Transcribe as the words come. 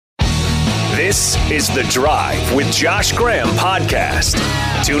This is The Drive with Josh Graham podcast.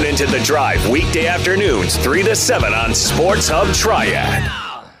 Tune into The Drive weekday afternoons 3 to 7 on Sports Hub Triad.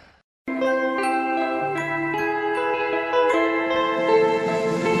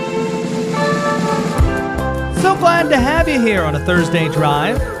 So glad to have you here on a Thursday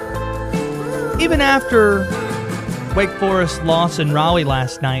drive. Even after Wake Forest loss in Raleigh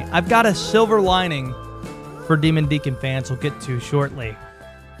last night, I've got a silver lining for Demon Deacon fans we'll get to shortly.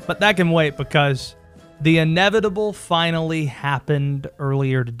 But that can wait because the inevitable finally happened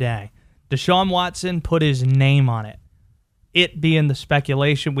earlier today. Deshaun Watson put his name on it. It being the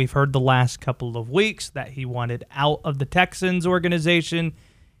speculation we've heard the last couple of weeks that he wanted out of the Texans organization.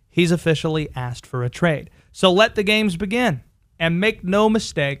 He's officially asked for a trade. So let the games begin. And make no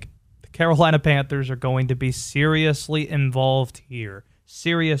mistake, the Carolina Panthers are going to be seriously involved here.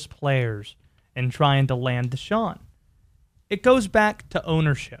 Serious players in trying to land Deshaun. It goes back to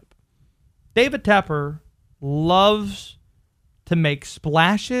ownership. David Tepper loves to make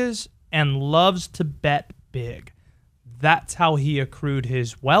splashes and loves to bet big. That's how he accrued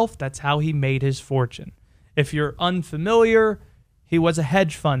his wealth. That's how he made his fortune. If you're unfamiliar, he was a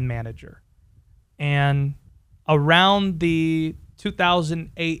hedge fund manager. And around the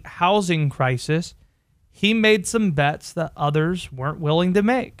 2008 housing crisis, he made some bets that others weren't willing to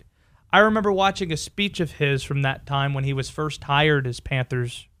make. I remember watching a speech of his from that time when he was first hired as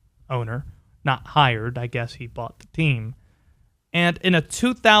Panthers owner. Not hired, I guess he bought the team. And in a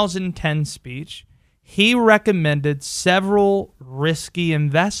 2010 speech, he recommended several risky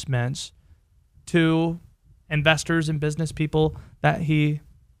investments to investors and business people that he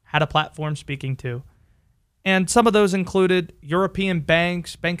had a platform speaking to. And some of those included European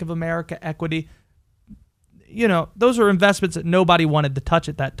banks, Bank of America equity. You know, those were investments that nobody wanted to touch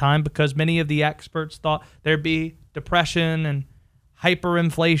at that time because many of the experts thought there'd be depression and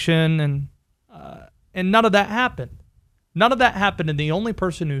hyperinflation, and none of that happened. None of that happened, and the only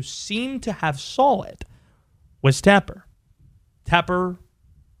person who seemed to have saw it was Tepper. Tepper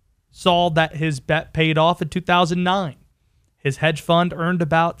saw that his bet paid off in 2009. His hedge fund earned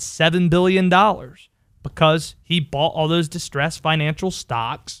about $7 billion because he bought all those distressed financial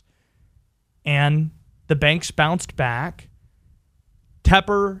stocks, and the banks bounced back.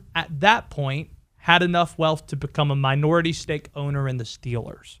 Tepper, at that point, had enough wealth to become a minority stake owner in the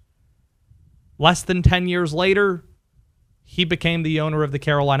Steelers. Less than 10 years later, he became the owner of the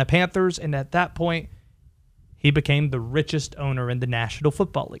Carolina Panthers, and at that point, he became the richest owner in the National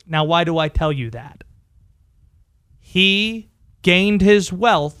Football League. Now, why do I tell you that? He gained his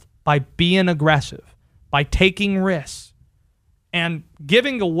wealth by being aggressive, by taking risks, and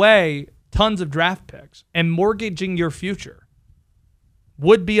giving away tons of draft picks and mortgaging your future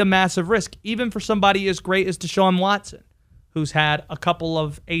would be a massive risk, even for somebody as great as Deshaun Watson, who's had a couple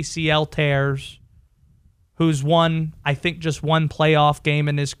of ACL tears, who's won, I think, just one playoff game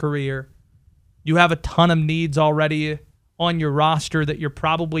in his career. You have a ton of needs already on your roster that you're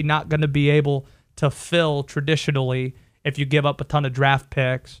probably not going to be able to fill traditionally if you give up a ton of draft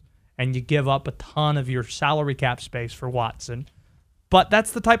picks and you give up a ton of your salary cap space for Watson. But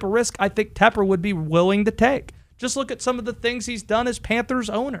that's the type of risk I think Tepper would be willing to take. Just look at some of the things he's done as Panthers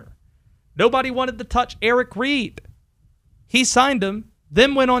owner. Nobody wanted to touch Eric Reed. He signed him,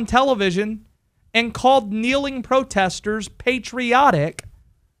 then went on television and called kneeling protesters patriotic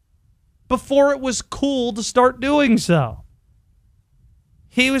before it was cool to start doing so.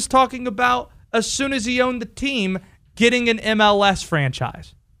 He was talking about, as soon as he owned the team, getting an MLS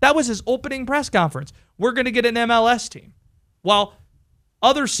franchise. That was his opening press conference. We're going to get an MLS team. While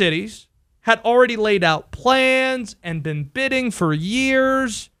other cities had already laid out plans and been bidding for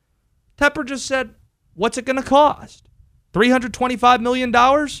years, Tepper just said, what's it going to cost? $325 million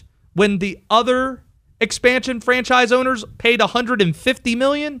when the other expansion franchise owners paid $150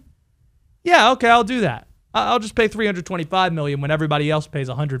 million? Yeah, okay, I'll do that. I'll just pay $325 million when everybody else pays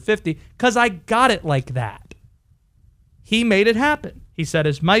 $150 because I got it like that. He made it happen. He set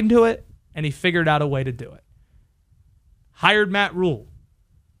his mind to it, and he figured out a way to do it. Hired Matt Rule.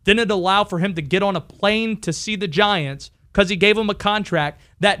 Didn't allow for him to get on a plane to see the Giants because he gave him a contract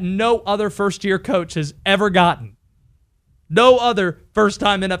that no other first-year coach has ever gotten. No other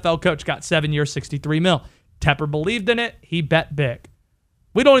first-time NFL coach got 7 years, $63 million. Tepper believed in it. He bet big.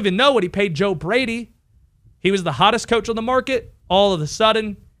 We don't even know what he paid Joe Brady. He was the hottest coach on the market. All of a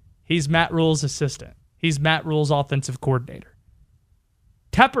sudden, he's Matt Rule's assistant. He's Matt Rule's offensive coordinator.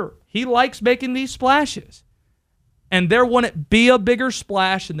 Tepper, he likes making these splashes. And there wouldn't be a bigger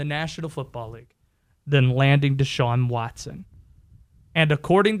splash in the National Football League than landing Deshaun Watson. And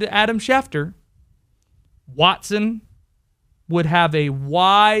according to Adam Schefter, Watson would have a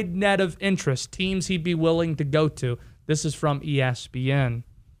wide net of interest, teams he'd be willing to go to. This is from ESPN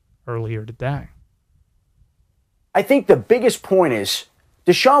earlier today. I think the biggest point is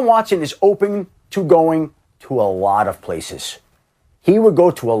Deshaun Watson is open to going to a lot of places. He would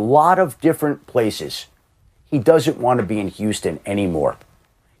go to a lot of different places. He doesn't want to be in Houston anymore.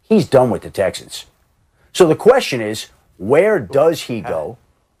 He's done with the Texans. So the question is, where does he go?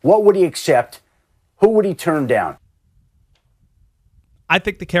 What would he accept? Who would he turn down? I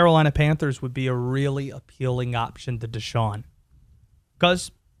think the Carolina Panthers would be a really appealing option to Deshaun.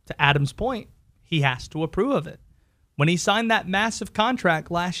 Because, to Adam's point, he has to approve of it. When he signed that massive contract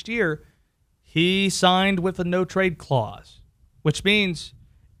last year, he signed with a no-trade clause, which means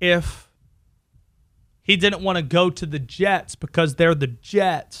if he didn't want to go to the Jets because they're the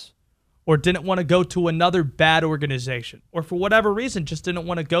Jets, or didn't want to go to another bad organization, or for whatever reason just didn't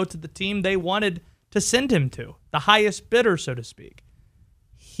want to go to the team they wanted to send him to, the highest bidder, so to speak,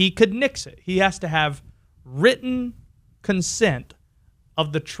 he could nix it. He has to have written consent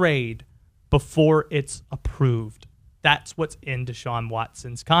of the trade before it's approved. That's what's in Deshaun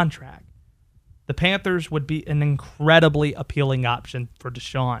Watson's contract. The Panthers would be an incredibly appealing option for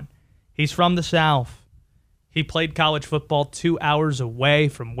Deshaun. He's from the South. He played college football 2 hours away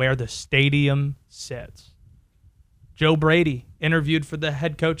from where the stadium sits. Joe Brady interviewed for the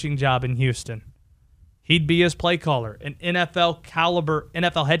head coaching job in Houston. He'd be his play caller, an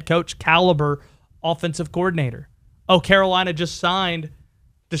NFL head coach caliber offensive coordinator. Oh, Carolina just signed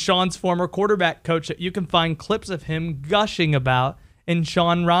Deshaun's former quarterback coach that you can find clips of him gushing about in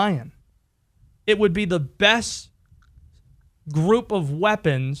Sean Ryan. It would be the best group of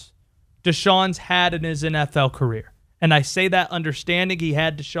weapons Deshaun's had in his NFL career. And I say that understanding he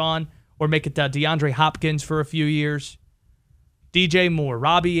had Deshaun, or make it DeAndre Hopkins for a few years, DJ Moore,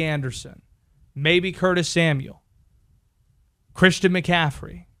 Robbie Anderson, maybe Curtis Samuel, Christian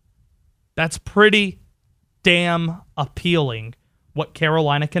McCaffrey. That's pretty damn appealing what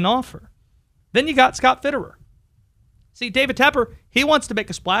Carolina can offer. Then you got Scott Fitterer. See, David Tepper, he wants to make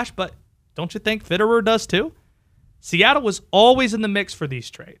a splash, but don't you think Fitterer does too? Seattle was always in the mix for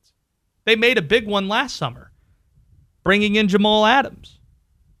these trades. They made a big one last summer, bringing in Jamal Adams.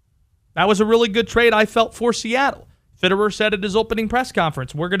 That was a really good trade, I felt, for Seattle. Fitterer said at his opening press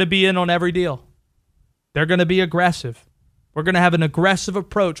conference, we're going to be in on every deal. They're going to be aggressive. We're going to have an aggressive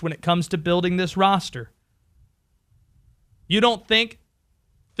approach when it comes to building this roster. You don't think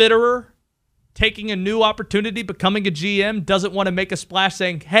Fitterer, taking a new opportunity, becoming a GM, doesn't want to make a splash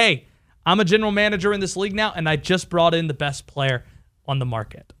saying, hey, I'm a general manager in this league now, and I just brought in the best player on the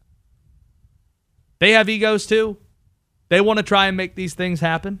market. They have egos too. They want to try and make these things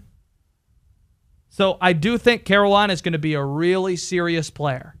happen. So I do think Carolina is going to be a really serious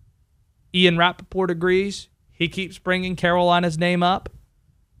player. Ian Rappaport agrees. He keeps bringing Carolina's name up.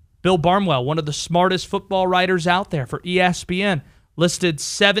 Bill Barnwell, one of the smartest football writers out there for ESPN, listed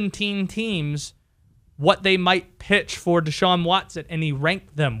 17 teams, what they might pitch for Deshaun Watson, and he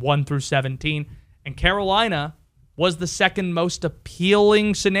ranked them 1 through 17. And Carolina was the second most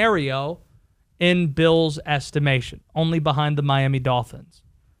appealing scenario in Bill's estimation, only behind the Miami Dolphins.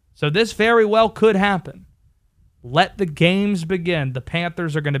 So this very well could happen. Let the games begin. The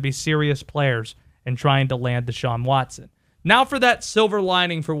Panthers are going to be serious players in trying to land Deshaun Watson. Now for that silver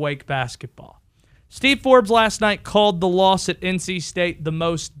lining for Wake basketball. Steve Forbes last night called the loss at NC State the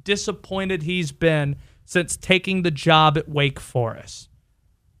most disappointed he's been since taking the job at Wake Forest.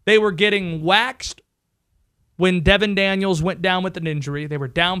 They were getting waxed when Devin Daniels went down with an injury. They were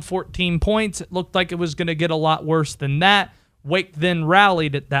down 14 points. It looked like it was going to get a lot worse than that. Wake then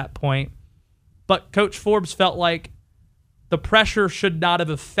rallied at that point. But Coach Forbes felt like the pressure should not have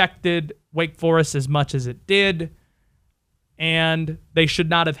affected Wake Forest as much as it did, and they should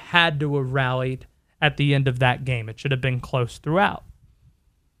not have had to have rallied at the end of that game. It should have been close throughout.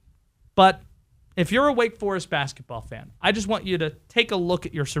 But if you're a Wake Forest basketball fan, I just want you to take a look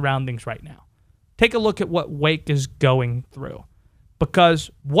at your surroundings right now. Take a look at what Wake is going through. Because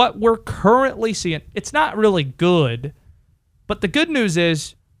what we're currently seeing, it's not really good, but the good news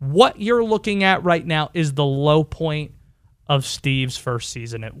is what you're looking at right now is the low point of Steve's first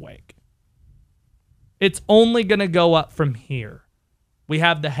season at Wake. It's only going to go up from here. We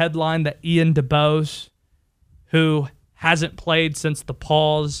have the headline that Ian DeBose, who hasn't played since the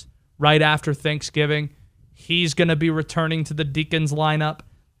pause right after Thanksgiving, he's going to be returning to the Deacons lineup.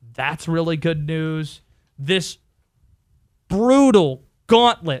 That's really good news. This brutal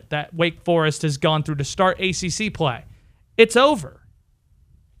gauntlet that Wake Forest has gone through to start ACC play, it's over.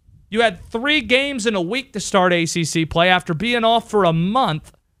 You had 3 games in a week to start ACC play after being off for a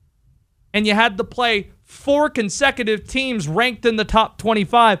month, and you had to play 4 consecutive teams ranked in the top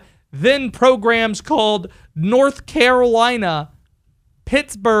 25, then programs called North Carolina,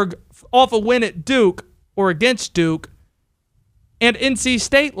 Pittsburgh off a win at Duke or against Duke, and NC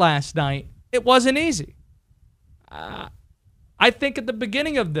State last night. It wasn't easy. I think at the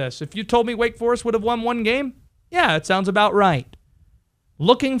beginning of this, if you told me Wake Forest would have won 1 game, yeah, it sounds about right.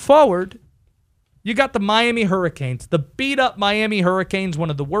 Looking forward, you got the Miami Hurricanes, the beat-up Miami Hurricanes, one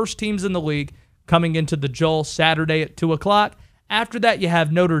of the worst teams in the league, coming into the Joel Saturday at 2 o'clock. After that, you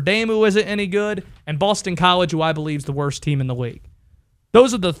have Notre Dame, who isn't any good, and Boston College, who I believe is the worst team in the league.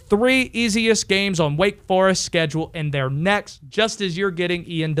 Those are the 3 easiest games on Wake Forest's schedule, and they're next, just as you're getting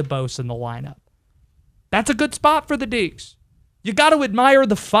Ian DeBose in the lineup. That's a good spot for the Deeks. You got to admire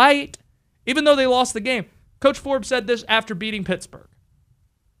the fight, even though they lost the game. Coach Forbes said this after beating Pittsburgh.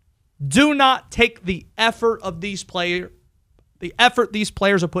 Do not take the effort of these players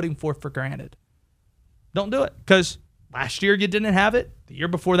are putting forth for granted. Don't do it, because last year you didn't have it. The year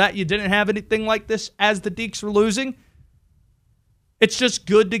before that you didn't have anything like this as the Deeks were losing. It's just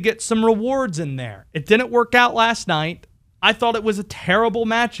good to get some rewards in there. It didn't work out last night. I thought it was a terrible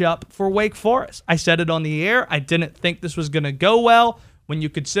matchup for Wake Forest. I said it on the air. I didn't think this was going to go well when you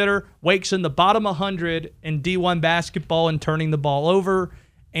consider Wake's in the bottom 100 in D1 basketball and turning the ball over,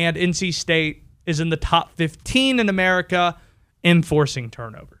 and NC State is in the top 15 in America in forcing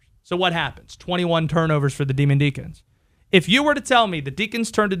turnovers. So what happens? 21 turnovers for the Demon Deacons. If you were to tell me the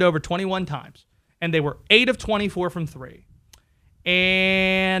Deacons turned it over 21 times, and they were 8 of 24 from 3,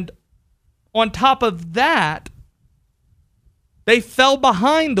 and on top of that, they fell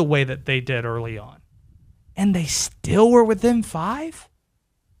behind the way that they did early on, and they still were within 5,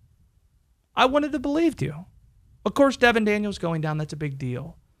 I wouldn't have believed you. Of course, Devin Daniels going down, that's a big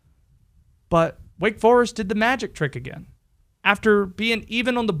deal. But Wake Forest did the magic trick again. After being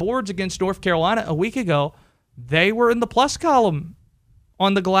even on the boards against North Carolina a week ago, they were in the plus column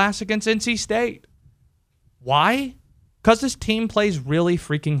on the glass against NC State. Why? Because this team plays really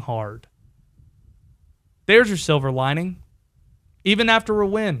freaking hard. There's your silver lining. Even after a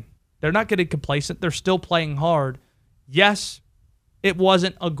win, they're not getting complacent. They're still playing hard. Yes, it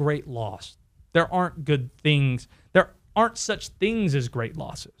wasn't a great loss. There aren't good things. There aren't such things as great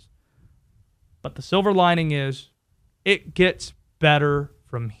losses. But the silver lining is it gets better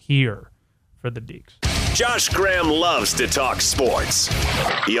from here for the Deeks. Josh Graham loves to talk sports.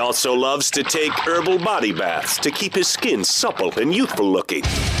 He also loves to take herbal body baths to keep his skin supple and youthful looking.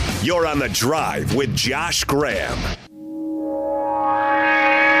 You're on The Drive with Josh Graham.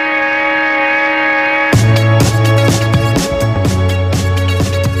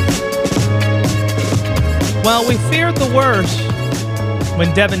 Well, we feared the worst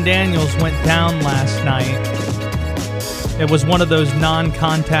when Devin Daniels went down last night. It was one of those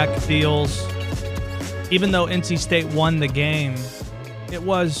non-contact deals. Even though NC State won the game, it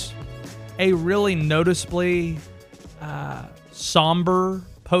was a really noticeably somber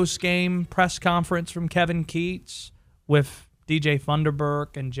post-game press conference from Kevin Keats with DJ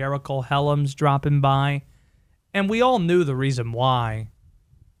Funderburk and Jericho Helms dropping by. And we all knew the reason why.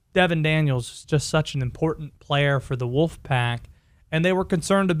 Devin Daniels is just such an important player for the Wolfpack, and they were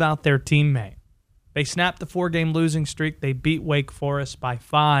concerned about their teammate. They snapped the 4-game losing streak. They beat Wake Forest by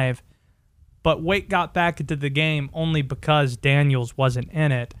 5, but Wake got back into the game only because Daniels wasn't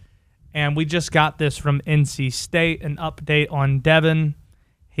in it. And we just got this from NC State, an update on Devin.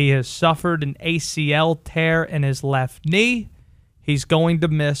 He has suffered an ACL tear in his left knee. He's going to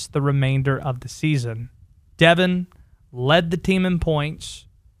miss the remainder of the season. Devin led the team in points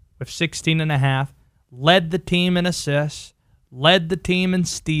with 16.5, led the team in assists, led the team in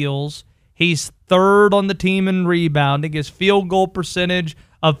steals. He's third on the team in rebounding. His field goal percentage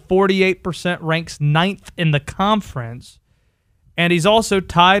of 48% ranks 9th in the conference. And he's also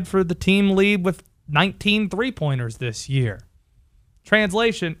tied for the team lead with 19 three-pointers this year.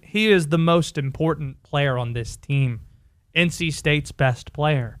 Translation, he is the most important player on this team. NC State's best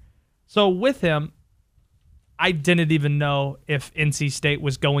player. So with him, I didn't even know if NC State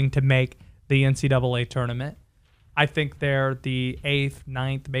was going to make the NCAA tournament. I think they're the 8th,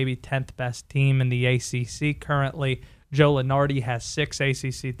 9th, maybe 10th best team in the ACC currently. Joe Lunardi has 6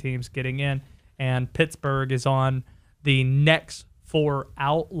 ACC teams getting in, and Pittsburgh is on the next 4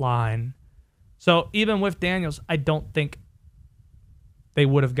 outline. So even with Daniels, I don't think they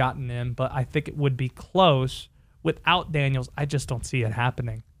would have gotten in, but I think it would be close. Without Daniels, I just don't see it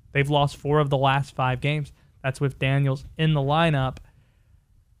happening. They've lost 4 of the last 5 games. That's with Daniels in the lineup.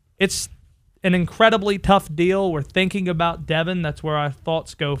 It's an incredibly tough deal. We're thinking about Devin. That's where our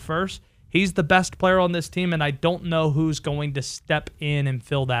thoughts go first. He's the best player on this team, and I don't know who's going to step in and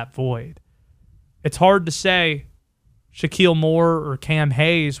fill that void. it's hard to say Shaquille Moore or Cam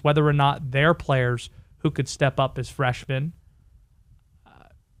Hayes, whether or not they're players who could step up as freshmen.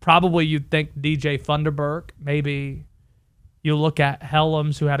 Probably you'd think DJ Funderburk. Maybe you look at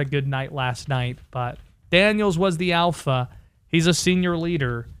Helms, who had a good night last night. But Daniels was the alpha. He's a senior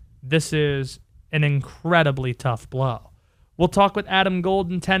leader. This is an incredibly tough blow. We'll talk with Adam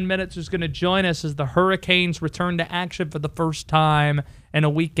Gold in 10 minutes, who's going to join us as the Hurricanes return to action for the first time in a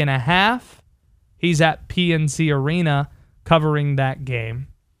week and a half. He's at PNC Arena covering that game.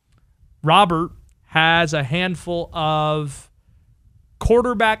 Robert has a handful of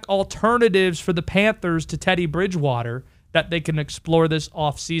quarterback alternatives for the Panthers to Teddy Bridgewater that they can explore this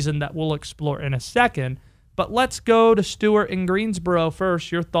offseason that we'll explore in a second. But let's go to Stuart in Greensboro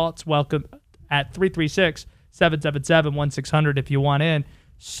first. Your thoughts, welcome at 336-777-1600 if you want in.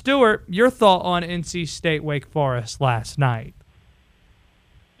 Stuart, your thought on NC State Wake Forest last night.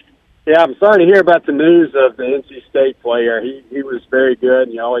 Yeah, I'm sorry to hear about the news of the NC State player. He was very good,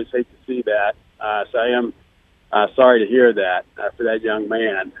 and you always hate to see that. So I am sorry to hear that for that young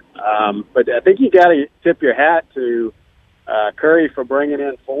man. But I think you got to tip your hat to Curry for bringing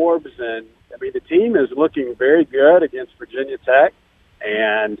in Forbes. And, I mean, the team is looking very good against Virginia Tech.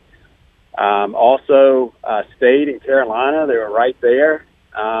 And also State and Carolina, they were right there,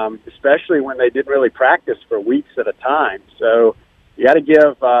 especially when they didn't really practice for weeks at a time. So you got to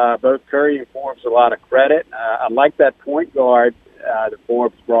give both Curry and Forbes a lot of credit. I like that point guard that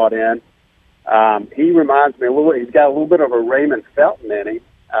Forbes brought in. He reminds me a little. He's got a little bit of a Raymond Felton in him,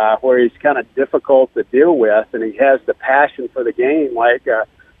 where he's kind of difficult to deal with, and he has the passion for the game, like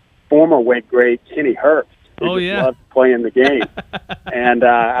former Wake great Kenny Herbst. Who loves playing the game, and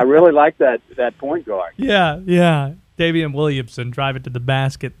I really like that point guard. Yeah. Davian Williamson driving to the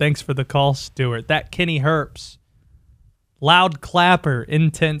basket. Thanks for the call, Stuart. That Kenny Herbst, loud clapper,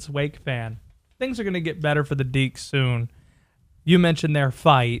 intense Wake fan. Things are going to get better for the Deeks soon. You mentioned their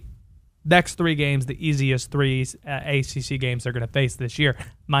fight. Next three games, the easiest three ACC games they're going to face this year.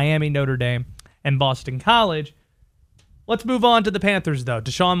 Miami, Notre Dame, and Boston College. Let's move on to the Panthers, though.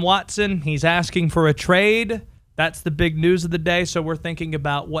 Deshaun Watson, he's asking for a trade. That's the big news of the day, so we're thinking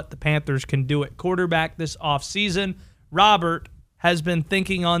about what the Panthers can do at quarterback this offseason. Robert has been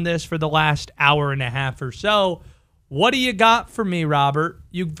thinking on this for the last hour and a half or so. What do you got for me, Robert?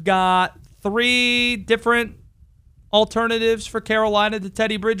 You've got three different alternatives for Carolina to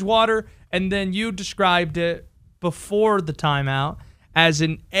Teddy Bridgewater, and then you described it before the timeout as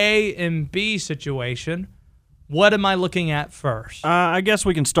an A and B situation. What am I looking at first? I guess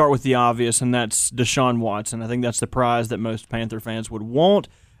we can start with the obvious, and that's Deshaun Watson. I think that's the prize that most Panther fans would want,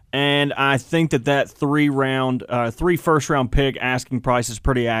 and I think that three first-round pick asking price is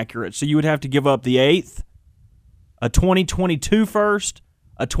pretty accurate. So you would have to give up the 8th, a 2022 first,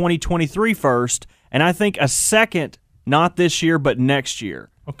 a 2023 first, and I think a second, not this year, but next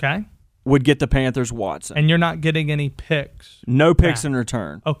year. Okay. Would get the Panthers Watson. And you're not getting any picks? No picks in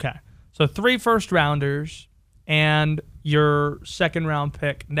return. Okay. So 3 first-rounders and your second-round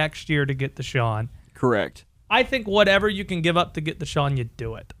pick next year to get Deshaun. Correct. I think whatever you can give up to get Deshaun, you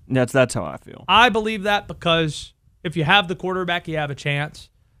do it. That's how I feel. I believe that because if you have the quarterback, you have a chance.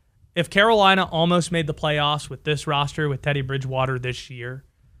 If Carolina almost made the playoffs with this roster, with Teddy Bridgewater this year,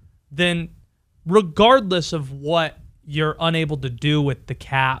 then regardless of what you're unable to do with the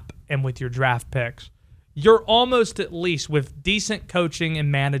cap and with your draft picks, you're almost at least, with decent coaching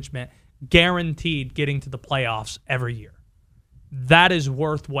and management, guaranteed getting to the playoffs every year. That is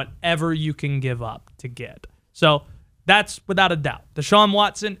worth whatever you can give up to get. So that's without a doubt. Deshaun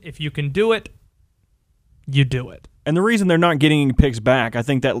Watson, if you can do it, you do it. And the reason they're not getting any picks back, I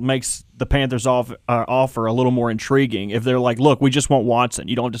think that makes the Panthers offer a little more intriguing. If they're like, look, we just want Watson.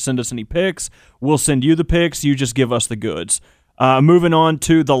 You don't have to send us any picks. We'll send you the picks. You just give us the goods. Moving on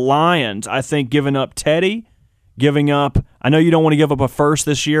to the Lions, I think giving up Teddy, I know you don't want to give up a first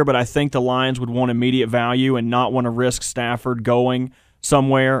this year, but I think the Lions would want immediate value and not want to risk Stafford going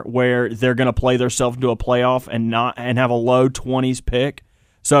somewhere where they're going to play themselves into a playoff and have a low 20s pick.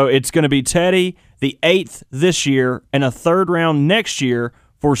 So it's going to be Teddy, the 8th this year, and a 3rd round next year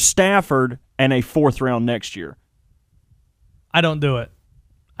for Stafford, and a 4th round next year. I don't do it.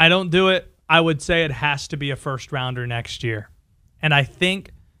 I would say it has to be a first rounder next year. And I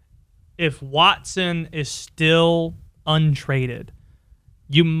think if Watson is still untraded,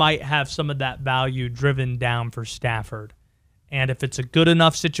 you might have some of that value driven down for Stafford. And if it's a good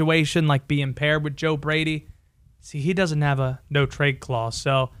enough situation, like being paired with Joe Brady, see, he doesn't have a no-trade clause.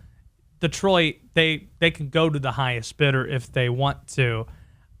 So Detroit, they can go to the highest bidder if they want to.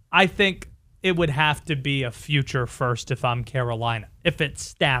 I think it would have to be a future first if I'm Carolina, if it's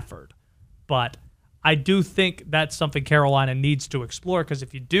Stafford. But I do think that's something Carolina needs to explore, because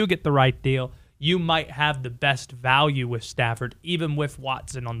if you do get the right deal, you might have the best value with Stafford, even with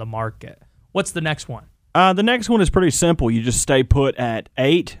Watson on the market. What's the next one? The next one is pretty simple. You just stay put at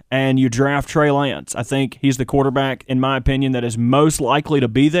 8 and you draft Trey Lance. I think he's the quarterback, in my opinion, that is most likely to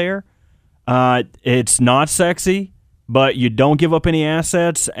be there. It's not sexy, but you don't give up any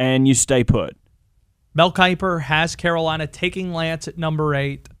assets and you stay put. Mel Kiper has Carolina taking Lance at number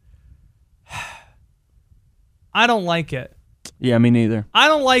 8. I don't like it. Yeah, me neither. I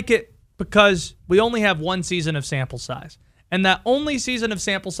don't like it because we only have one season of sample size. And that only season of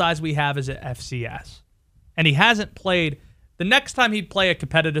sample size we have is at FCS. And he hasn't played. The next time he'd play a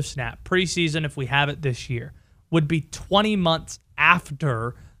competitive snap, preseason, if we have it this year, would be 20 months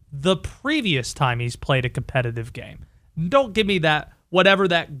after the previous time he's played a competitive game. Don't give me that, whatever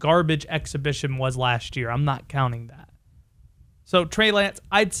that garbage exhibition was last year. I'm not counting that. So Trey Lance,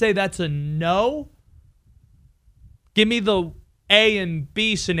 I'd say that's a no. Give me the A and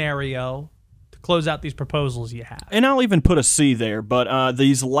B scenario to close out these proposals you have. And I'll even put a C there, but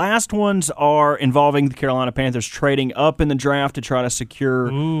these last ones are involving the Carolina Panthers trading up in the draft to try to secure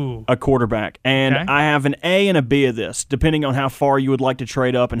a quarterback. And Okay. I have an A and a B of this, depending on how far you would like to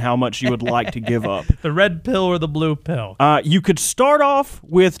trade up and how much you would like to give up. The red pill or the blue pill? You could start off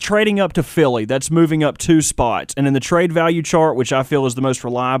with trading up to Philly. That's moving up 2 spots. And in the trade value chart, which I feel is the most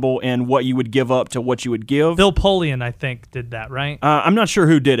reliable in what you would give up to what you would give. Bill Polian, I think, did that, right? I'm not sure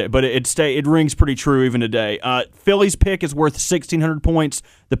who did it, but it rings pretty true even today. Philly's pick is worth 1,600 points.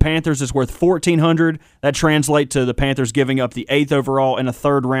 The Panthers is worth 1,400. That translates to the Panthers giving up the 8th overall and a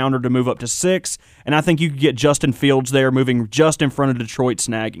 3rd rounder to move up to 6. And I think you could get Justin Fields there, moving just in front of Detroit,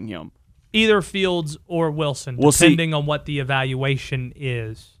 snagging him. Either Fields or Wilson, We'll depending on what the evaluation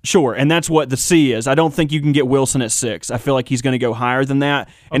is. Sure, and that's what the C is. I don't think you can get Wilson at 6. I feel like he's going to go higher than that.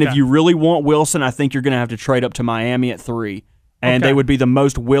 And if Okay. you really want Wilson, I think you're going to have to trade up to Miami at 3. And Okay. they would be the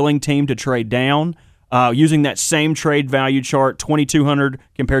most willing team to trade down. Using that same trade value chart, 2,200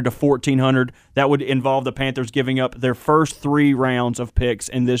 compared to 1,400, that would involve the Panthers giving up their first 3 rounds of picks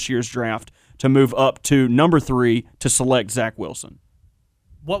in this year's draft to move up to number 3 to select Zach Wilson.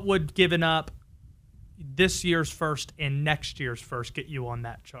 What would giving up this year's first and next year's first get you on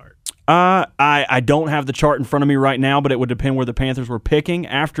that chart? I don't have the chart in front of me right now, but it would depend where the Panthers were picking.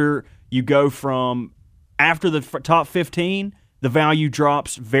 After you go from after the top 15, the value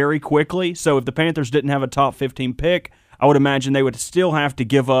drops very quickly. So if the Panthers didn't have a top 15 pick, I would imagine they would still have to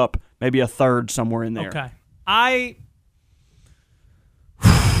give up maybe a 3rd somewhere in there. Okay. I'm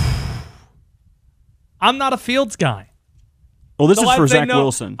not a Fields guy. Well, this So is for I'd say Zach no,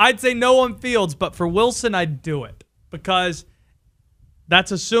 Wilson. I'd say no on Fields, but for Wilson, I'd do it because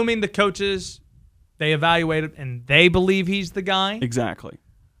that's assuming the coaches, they evaluate him and they believe he's the guy. Exactly.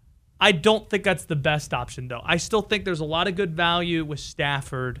 I don't think that's the best option, though. I still think there's a lot of good value with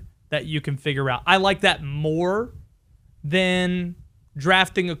Stafford that you can figure out. I like that more than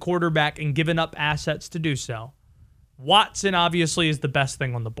drafting a quarterback and giving up assets to do so. Watson obviously is the best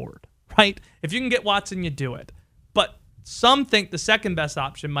thing on the board, right? If you can get Watson, you do it. But some think the second best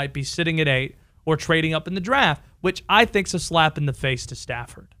option might be sitting at 8 or trading up in the draft, which I think's a slap in the face to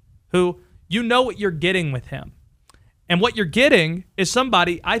Stafford, who you know what you're getting with him. And what you're getting is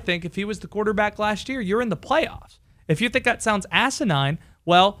somebody, I think, if he was the quarterback last year, you're in the playoffs. If you think that sounds asinine,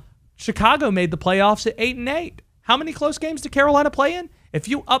 well, Chicago made the playoffs at 8-8. How many close games did Carolina play in? If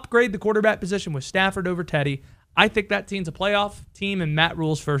you upgrade the quarterback position with Stafford over Teddy, I think that team's a playoff team in Matt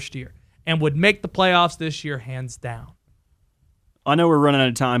Rule's first year and would make the playoffs this year hands down. I know we're running out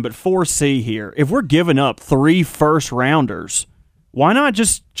of time, but 4C here. If we're giving up 3 first-rounders, why not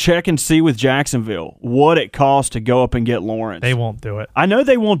just check and see with Jacksonville what it costs to go up and get Lawrence? They won't do it. I know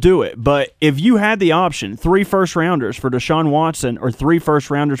they won't do it, but if you had the option, 3 first-rounders for Deshaun Watson or 3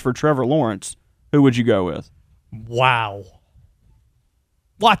 first-rounders for Trevor Lawrence, who would you go with? Wow.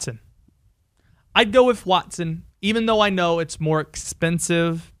 Watson. I'd go with Watson, even though I know it's more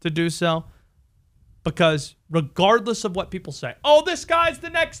expensive to do so, because regardless of what people say, oh, this guy's the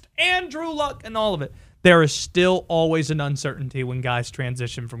next Andrew Luck and all of it, there is still always an uncertainty when guys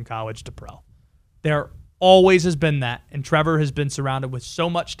transition from college to pro. There always has been that, and Trevor has been surrounded with so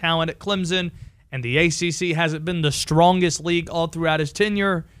much talent at Clemson, and the ACC hasn't been the strongest league all throughout his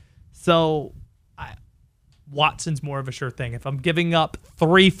tenure, so Watson's more of a sure thing. If I'm giving up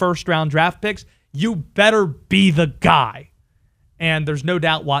 3 first-round draft picks, you better be the guy. And there's no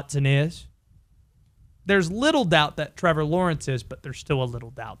doubt Watson is. There's little doubt that Trevor Lawrence is, but there's still a little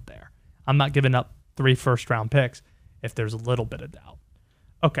doubt there. I'm not giving up 3 first-round picks if there's a little bit of doubt.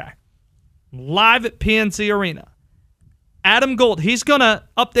 Okay. Live at PNC Arena. Adam Gold, he's going to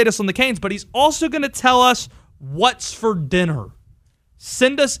update us on the Canes, but he's also going to tell us what's for dinner.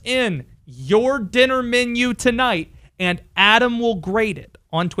 Send us in your dinner menu tonight, and Adam will grade it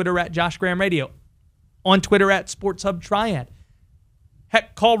on Twitter at Josh Graham Radio, on Twitter at Sports Hub Triad.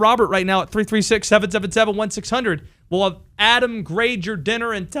 Heck, call Robert right now at 336-777-1600. We'll have Adam grade your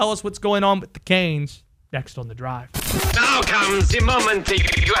dinner and tell us what's going on with the Canes next on The Drive. Now comes the moment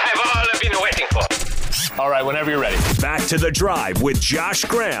you have all been waiting for. All right, whenever you're ready. Back to The Drive with Josh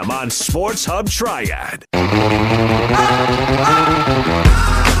Graham on Sports Hub Triad.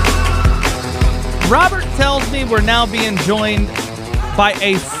 Robert tells me we're now being joined by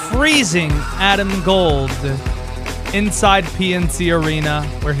a freezing Adam Gold inside PNC Arena,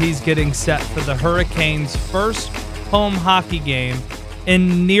 where he's getting set for the Hurricanes' first home hockey game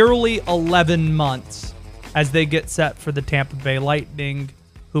in nearly 11 months as they get set for the Tampa Bay Lightning,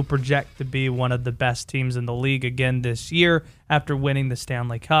 who project to be one of the best teams in the league again this year after winning the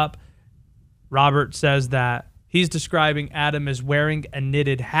Stanley Cup. Robert says that he's describing Adam as wearing a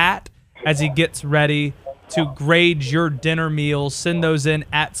knitted hat as he gets ready to grade your dinner meals. Send those in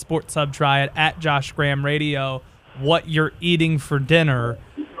at Sports Hub Triad, at Josh Graham Radio, what you're eating for dinner.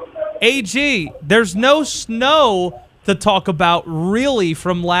 AG, there's no snow to talk about really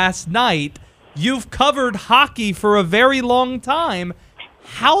from last night. You've covered hockey for a very long time.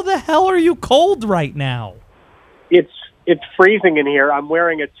 How the hell are you cold right now? It's freezing in here. I'm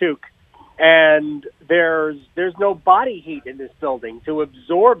wearing a toque, and there's no body heat in this building to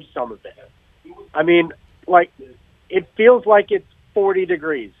absorb some of it. I mean, like, it feels like it's 40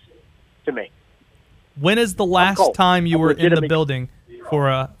 degrees to me. When is the last time you were in the building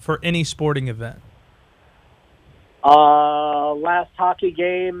for any sporting event? Last hockey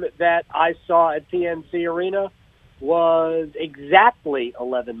game that I saw at PNC Arena was exactly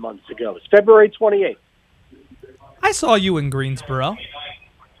 11 months ago. It's February 28th. I saw you in Greensboro.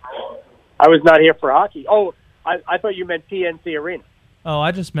 I was not here for hockey. Oh, I thought you meant PNC Arena. Oh,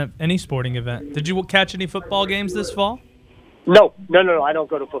 I just meant any sporting event. Did you catch any football games this fall? No. I don't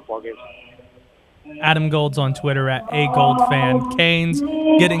go to football games. Adam Gold's on Twitter at @AGoldFan. Canes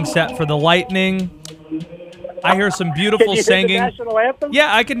getting set for the Lightning. I hear some beautiful Can you singing. hear the national anthem?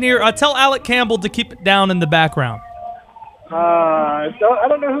 Yeah, I can hear. Tell Alec Campbell to keep it down in the background. I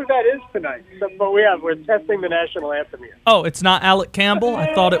don't know who that is tonight, but we're testing the national anthem here. Oh, it's not Alec Campbell?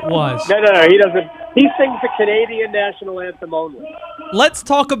 I thought it was. No, he doesn't. He sings the Canadian national anthem only. Let's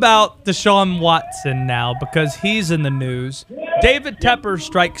talk about Deshaun Watson now, because he's in the news. David Tepper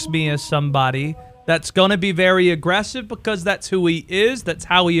strikes me as somebody that's going to be very aggressive, because that's who he is. That's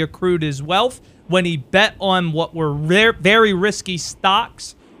how he accrued his wealth when he bet on what were very risky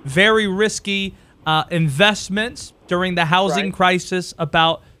stocks, very risky investments during the housing crisis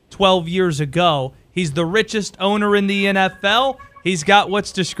about 12 years ago. He's the richest owner in the NFL. He's got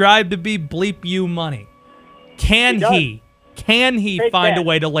what's described to be bleep you money. Can he find a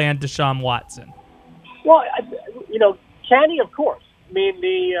way to land Deshaun Watson? Well, can he? Of course. I mean,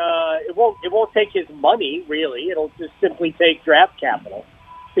 it won't take his money, really. It'll just simply take draft capital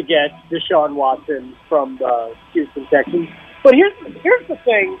to get Deshaun Watson from the Houston Texans. But here's the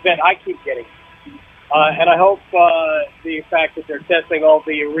thing that I keep getting, and I hope the fact that they're testing all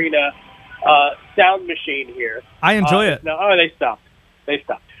the arena sound machine here. I enjoy it. No, they stopped.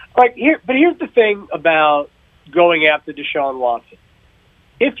 But here's the thing about going after Deshaun Watson.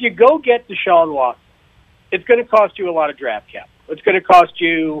 If you go get Deshaun Watson, it's going to cost you a lot of draft capital. It's going to cost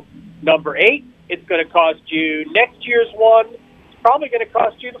you number 8. It's going to cost you next year's one. It's probably going to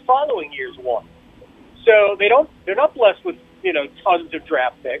cost you the following year's one. So they're not blessed with, tons of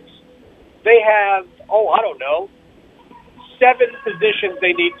draft picks. They have, 7 positions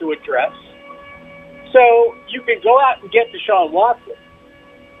they need to address. So you can go out and get Deshaun Watson,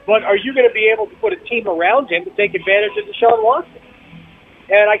 but are you going to be able to put a team around him to take advantage of Deshaun Watson?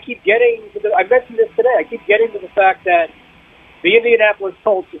 And I mentioned this today, I keep getting to the fact that the Indianapolis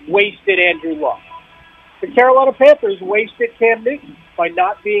Colts wasted Andrew Luck. The Carolina Panthers wasted Cam Newton by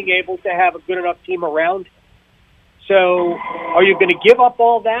not being able to have a good enough team around him. So are you going to give up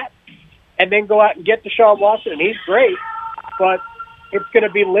all that and then go out and get Deshaun Watson? And he's great, but it's going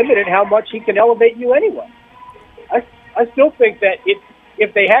to be limited how much he can elevate you anyway. I still think that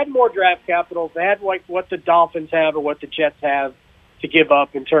if they had more draft capital, if they had like what the Dolphins have or what the Jets have to give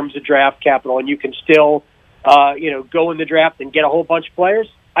up in terms of draft capital, and you can still go in the draft and get a whole bunch of players,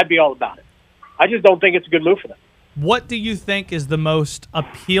 I'd be all about it. I just don't think it's a good move for them. What do you think is the most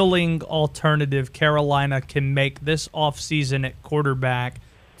appealing alternative Carolina can make this offseason at quarterback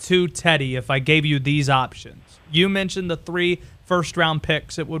to Teddy if I gave you these options? You mentioned the 3 first-round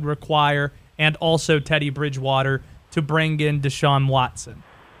picks it would require and also Teddy Bridgewater. to bring in Deshaun Watson.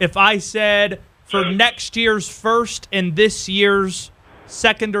 If I said for next year's first and this year's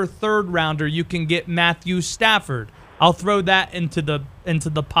second or third rounder, you can get Matthew Stafford, I'll throw that into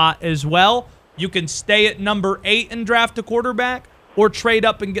the pot as well. You can stay at number 8 and draft a quarterback, or trade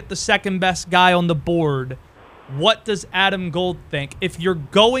up and get the second best guy on the board. What does Adam Gold think? If you're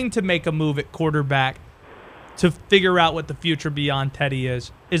going to make a move at quarterback to figure out what the future beyond Teddy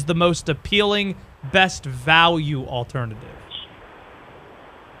is the most appealing, best value alternative?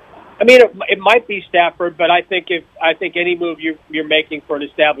 I mean, it might be Stafford, but I think any move you're making for an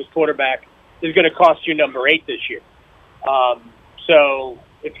established quarterback is going to cost you number 8 this year. So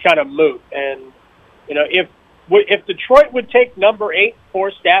it's kind of moot. And if Detroit would take number 8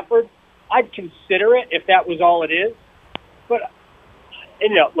 for Stafford, I'd consider it if that was all it is. But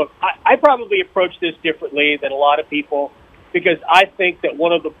look, I probably approach this differently than a lot of people, because I think that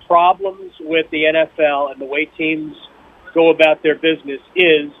one of the problems with the NFL and the way teams go about their business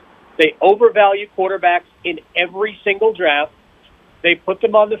is they overvalue quarterbacks in every single draft. They put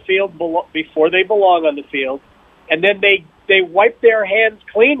them on the field before they belong on the field, and then they wipe their hands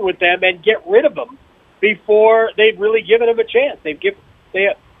clean with them and get rid of them before they've really given them a chance.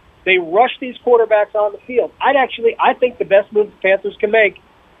 They rush these quarterbacks on the field. I think the best move the Panthers can make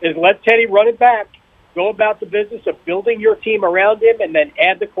is let Teddy run it back, go about the business of building your team around him, and then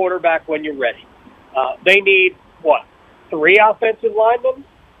add the quarterback when you're ready. They need, 3 offensive linemen,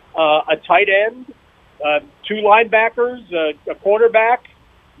 a tight end, 2 linebackers, a quarterback,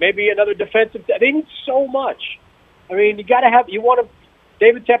 maybe another defensive. They need so much. I mean,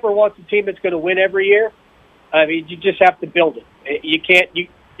 David Tepper wants a team that's going to win every year. I mean, you just have to build it. You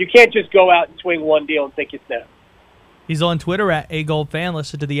can't just go out and swing one deal and think it's them. He's on Twitter at @AGoldFan.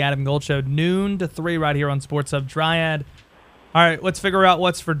 Listen to the Adam Gold Show, noon to 3 right here on Sports Hub Triad. All right, let's figure out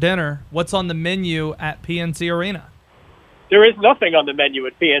what's for dinner. What's on the menu at PNC Arena? There is nothing on the menu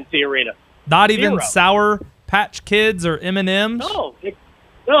at PNC Arena. Not even Sour Patch Kids or M&Ms? No.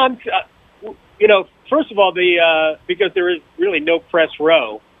 I'm. First of all, because there is really no press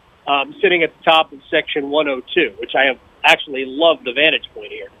row, sitting at the top of section 102, which I have actually loved the vantage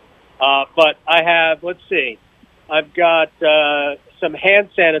point here. But I have, let's see, I've got some hand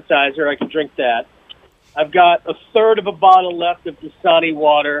sanitizer. I can drink that. I've got a third of a bottle left of Dasani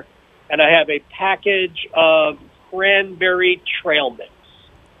water, and I have a package of cranberry trail mix.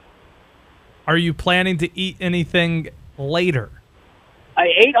 Are you planning to eat anything later? I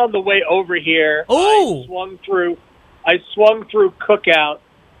ate on the way over here. Oh! I swung through Cookout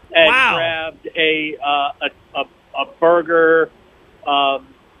and Wow. grabbed a burger,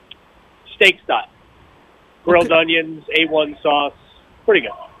 steak style, grilled onions, A1 sauce, pretty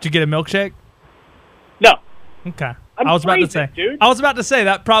good. Did you get a milkshake? No. Okay. I'm I was about to freezing, say. dude. I was about to say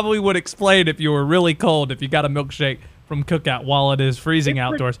that probably would explain if you were really cold if you got a milkshake from Cookout while it is freezing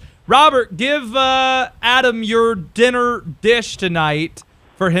outdoors. Robert, give Adam your dinner dish tonight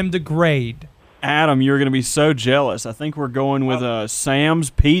for him to grade. Adam, you're going to be so jealous. I think we're going with Sam's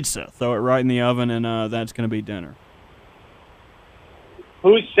Pizza. Throw it right in the oven, and that's going to be dinner.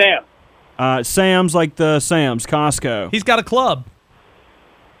 Who's Sam? Sam's, like the Sam's, Costco. He's got a club.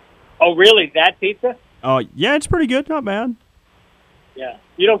 Oh, really? That pizza? Oh, yeah, it's pretty good. Not bad. Yeah.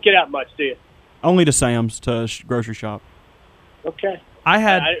 You don't get out much, do you? Only to Sam's, to grocery shop. Okay.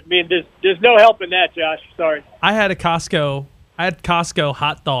 I mean, there's no help in that, Josh. Sorry. I had Costco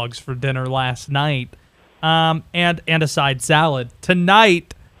hot dogs for dinner last night, and a side salad.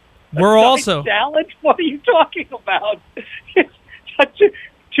 Tonight, we're also salad. What are you talking about?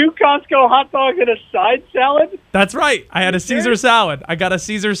 2 Costco hot dogs and a side salad? That's right. I had a Caesar salad. I got a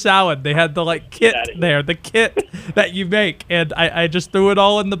Caesar salad. They had the kit there, the kit that you make, and I just threw it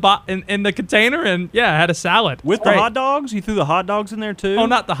all in the container, and I had a salad With the hot dogs? You threw the hot dogs in there too? Oh,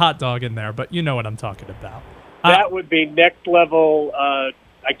 not the hot dog in there, but you know what I'm talking about. That would be next level. I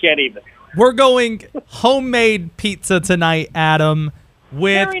can't even. We're going homemade pizza tonight, Adam,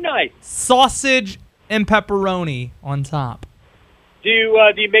 with Very nice. sausage and pepperoni on top. Do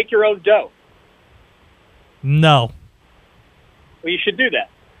you make your own dough? No. Well, you should do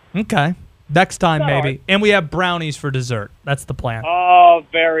that. Okay. Next time, All maybe. right. And we have brownies for dessert. That's the plan. Oh,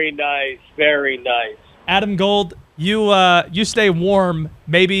 very nice. Very nice. Adam Gold, you stay warm.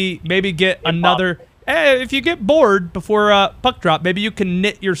 Maybe get another. Hey, if you get bored before puck drop, maybe you can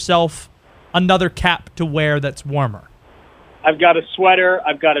knit yourself another cap to wear that's warmer. I've got a sweater.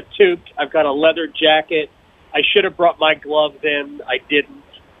 I've got a toque. I've got a leather jacket. I should have brought my gloves in. I didn't.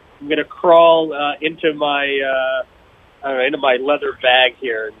 I'm going to crawl into my leather bag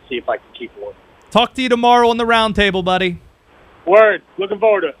here and see if I can keep warm. Talk to you tomorrow on the round table, buddy. Word. Looking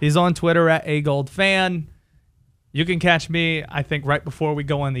forward to it. He's on Twitter at @AGoldFan. You can catch me, I think, right before we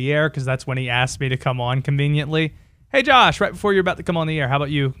go on the air, because that's when he asked me to come on conveniently. Hey, Josh, right before you're about to come on the air, how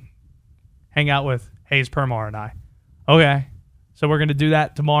about you hang out with Hayes Permar and I? Okay. So we're going to do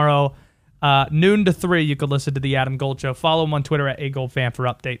that tomorrow, noon to 3. You can listen to the Adam Gold Show. Follow him on Twitter at AGoldFan for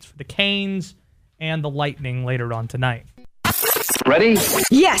updates for the Canes and the Lightning later on tonight. Ready?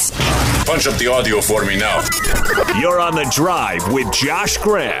 Yes. Punch up the audio for me now. You're on The Drive with Josh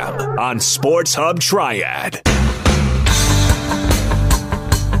Graham on Sports Hub Triad.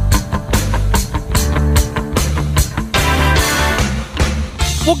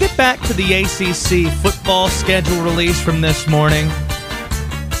 We'll get back to the ACC football schedule release from this morning.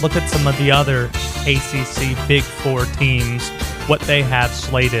 Look at some of the other ACC Big Four teams, what they have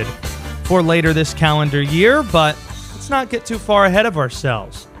slated for later this calendar year, but let's not get too far ahead of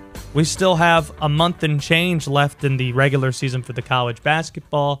ourselves. We still have a month and change left in the regular season for the college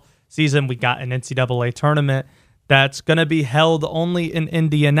basketball season. We got an NCAA tournament that's going to be held only in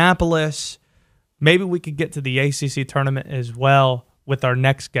Indianapolis. Maybe we could get to the ACC tournament as well with our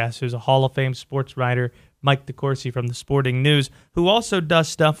next guest, who's a Hall of Fame sports writer, Mike Decorcy from the Sporting News, who also does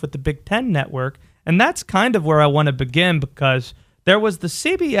stuff with the Big Ten Network. And that's kind of where I want to begin, because there was the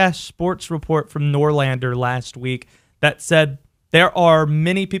CBS Sports Report from Norlander last week that said there are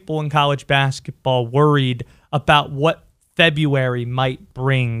many people in college basketball worried about what February might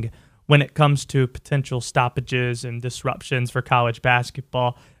bring when it comes to potential stoppages and disruptions for college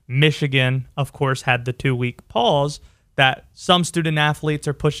basketball. Michigan, of course, had the 2-week pause that some student athletes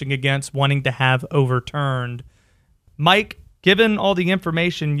are pushing against, wanting to have overturned. Mike, given all the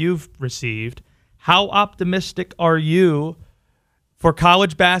information you've received, how optimistic are you for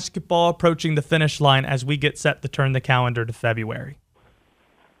college basketball approaching the finish line as we get set to turn the calendar to February?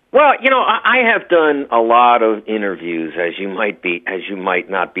 Well, I have done a lot of interviews, as you might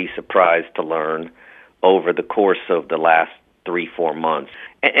not be surprised to learn, over the course of the last 3-4 months.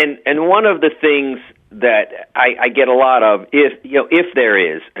 And one of the things that I get a lot of, if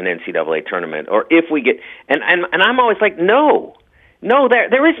there is an NCAA tournament, or if we get, and I'm always like, no,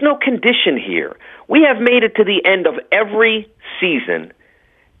 there is no condition here. We have made it to the end of every season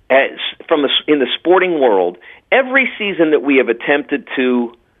in the sporting world. Every season that we have attempted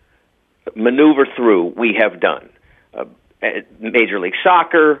to maneuver through, we have done. Major League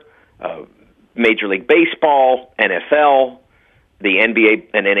Soccer, Major League Baseball, NFL, the NBA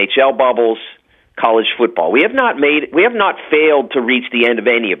and NHL bubbles, college football. We have not failed to reach the end of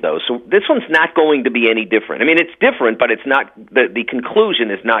any of those. So this one's not going to be any different. I mean, it's different, but it's not. The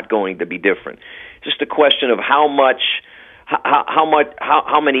conclusion is not going to be different. Just a question of how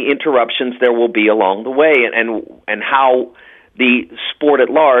many interruptions there will be along the way, and how the sport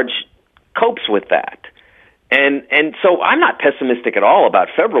at large copes with that. And so I'm not pessimistic at all about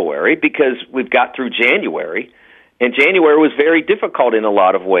February, because we've got through January, and January was very difficult in a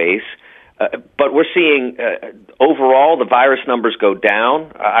lot of ways. But we're seeing overall the virus numbers go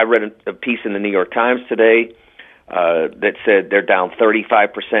down. I read a piece in the New York Times today that said they're down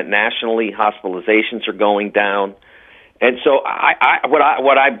 35% nationally. Hospitalizations are going down. And so what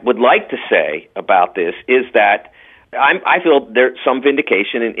I would like to say about this is that I feel there's some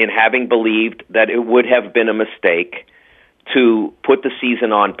vindication in having believed that it would have been a mistake to put the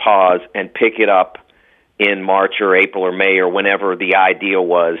season on pause and pick it up in March or April or May or whenever the idea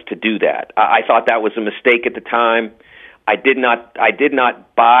was to do that. I thought that was a mistake at the time. I did not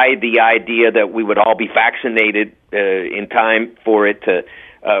buy the idea that we would all be vaccinated in time for it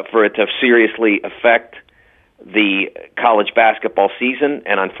to seriously affect the college basketball season,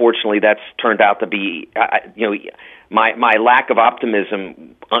 and unfortunately, that's turned out to be my lack of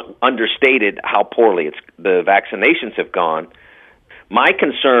optimism understated how poorly the vaccinations have gone. My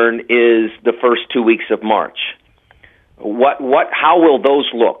concern is the first 2 weeks of March. How will those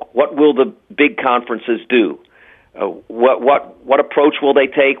look? What will the big conferences do? What approach will they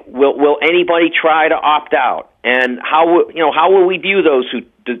take? Will anybody try to opt out? And how will we view those who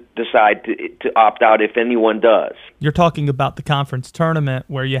decide to opt out, if anyone does? You're talking about the conference tournament,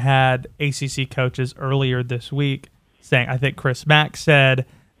 where you had ACC coaches earlier this week saying, I think Chris Mack said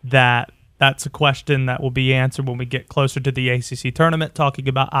that that's a question that will be answered when we get closer to the ACC tournament, talking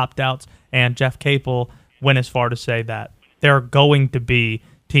about opt-outs. And Jeff Capel went as far to say that there are going to be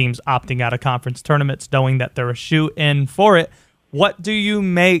teams opting out of conference tournaments, knowing that they're a shoe-in for it. What do you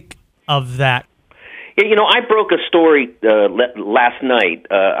make of that? Yeah, I broke a story last night.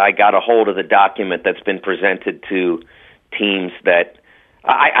 I got a hold of the document that's been presented to teams that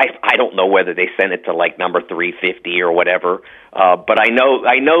I don't know whether they sent it to like number 350 or whatever, but I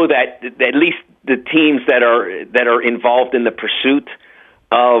know that at least the teams that are involved in the pursuit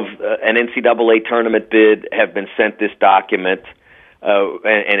of an NCAA tournament bid have been sent this document,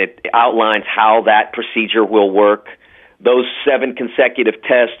 and it outlines how that procedure will work. Those 7 consecutive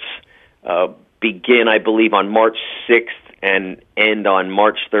tests begin, I believe, on March 6th and end on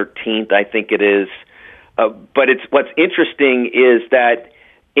March 13th, I think it is. But what's interesting is that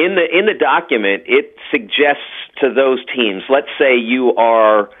in the document, it suggests to those teams, let's say you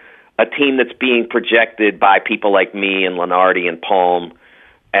are a team that's being projected by people like me and Lenardi and Palm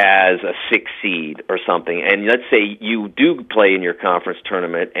as a 6 seed or something, and let's say you do play in your conference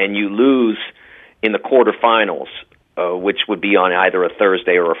tournament and you lose in the quarterfinals, which would be on either a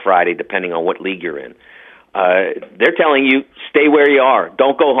Thursday or a Friday, depending on what league you're in. They're telling you, stay where you are.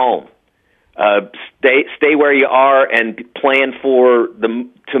 Don't go home. Stay where you are and plan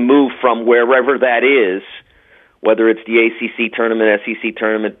to move from wherever that is, whether it's the ACC tournament, SEC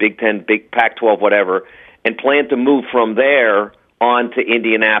tournament, Big Ten, Big Pac-12, whatever, and plan to move from there on to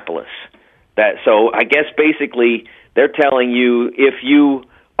Indianapolis. So I guess basically they're telling you, if you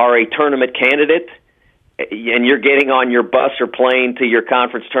are a tournament candidate and you're getting on your bus or plane to your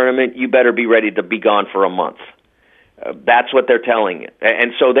conference tournament, you better be ready to be gone for a month. That's what they're telling you.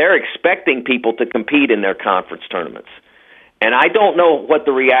 And so they're expecting people to compete in their conference tournaments. And I don't know what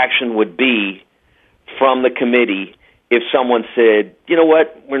the reaction would be from the committee if someone said, you know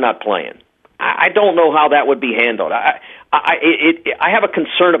what, we're not playing. I don't know how that would be handled. I have a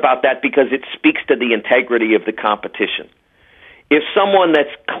concern about that because it speaks to the integrity of the competition. If someone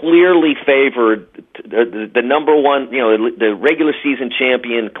that's clearly favored, the number one, the regular season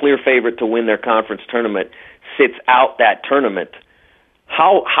champion, clear favorite to win their conference tournament, sits out that tournament,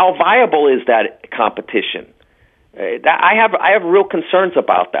 how viable is that competition? I have real concerns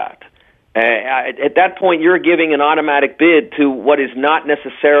about that. At that point, you're giving an automatic bid to what is not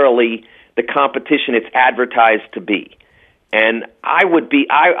necessarily the competition it's advertised to be, and I would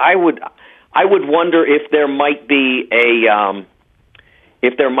wonder if there might be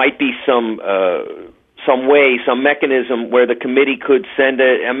some mechanism where the committee could send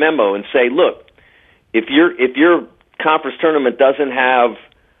a memo and say, look, if your conference tournament doesn't have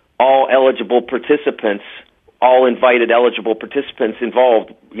all invited eligible participants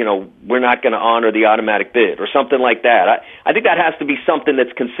involved, we're not going to honor the automatic bid or something like that. I think that has to be something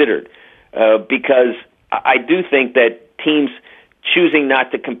that's considered because I do think that teams choosing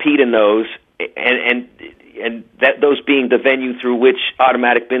not to compete in those and that those being the venue through which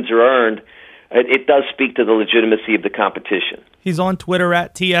automatic bids are earned, it does speak to the legitimacy of the competition. He's on Twitter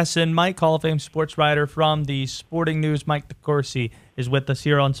at TSN Mike, Hall of Fame sports writer from the Sporting News. Mike Decorcy is with us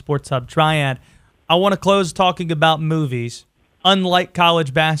here on Sports Hub Triad. I want to close talking about movies. Unlike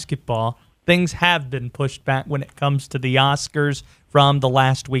college basketball, things have been pushed back when it comes to the Oscars from the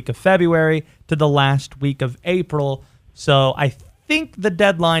last week of February to the last week of April. So I think the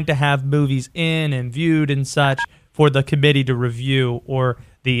deadline to have movies in and viewed and such for the committee to review, or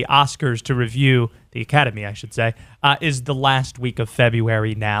the Oscars to review, the Academy, I should say, is the last week of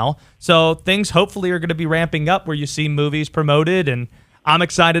February now. So things hopefully are going to be ramping up where you see movies promoted, and I'm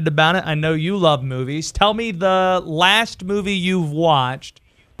excited about it. I know you love movies. Tell me the last movie you've watched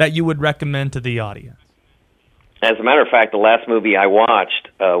that you would recommend to the audience. As a matter of fact, the last movie I watched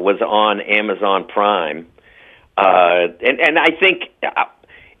was on Amazon Prime, and I think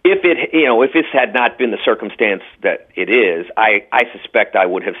if this had not been the circumstance that it is, I suspect I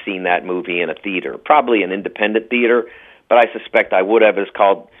would have seen that movie in a theater, probably an independent theater, but I suspect I would have. It's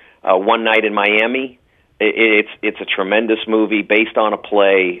called One Night in Miami. It's a tremendous movie based on a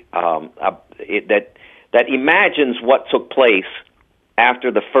play that imagines what took place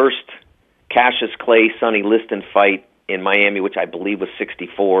after the first Cassius Clay, Sonny Liston fight in Miami, which I believe was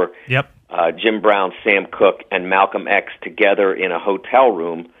 1964. Yep. Jim Brown, Sam Cooke, and Malcolm X together in a hotel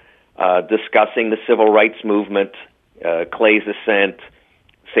room discussing the civil rights movement, Clay's ascent,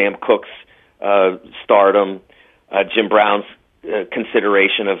 Sam Cooke's stardom, Jim Brown's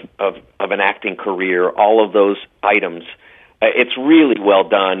consideration of an acting career, all of those items. It's really well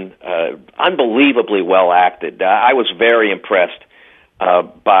done, unbelievably well acted. I was very impressed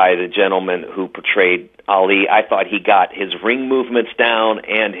by the gentleman who portrayed Ali. I thought he got his ring movements down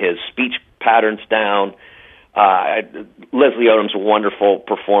and his speech patterns down. Leslie Odom's a wonderful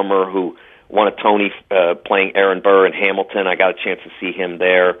performer who won a Tony playing Aaron Burr in Hamilton. I got a chance to see him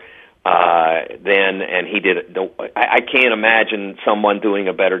there then, and he did. I can't imagine someone doing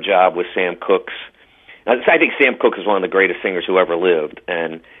a better job with Sam Cooke's. I think Sam Cooke is one of the greatest singers who ever lived,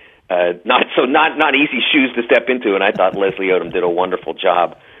 and not easy shoes to step into. And I thought Leslie Odom did a wonderful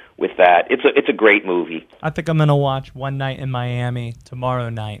job with that. It's a great movie. I think I'm going to watch One Night in Miami tomorrow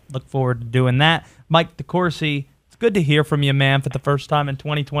night. Look forward to doing that. Mike Decorcy, it's good to hear from you, man, for the first time in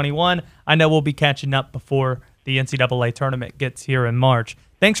 2021. I know we'll be catching up before the NCAA tournament gets here in March.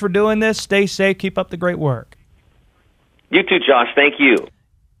 Thanks for doing this. Stay safe. Keep up the great work. You too, Josh. Thank you.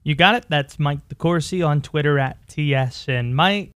 You got it. That's Mike Decorcy on Twitter at TSN Mike.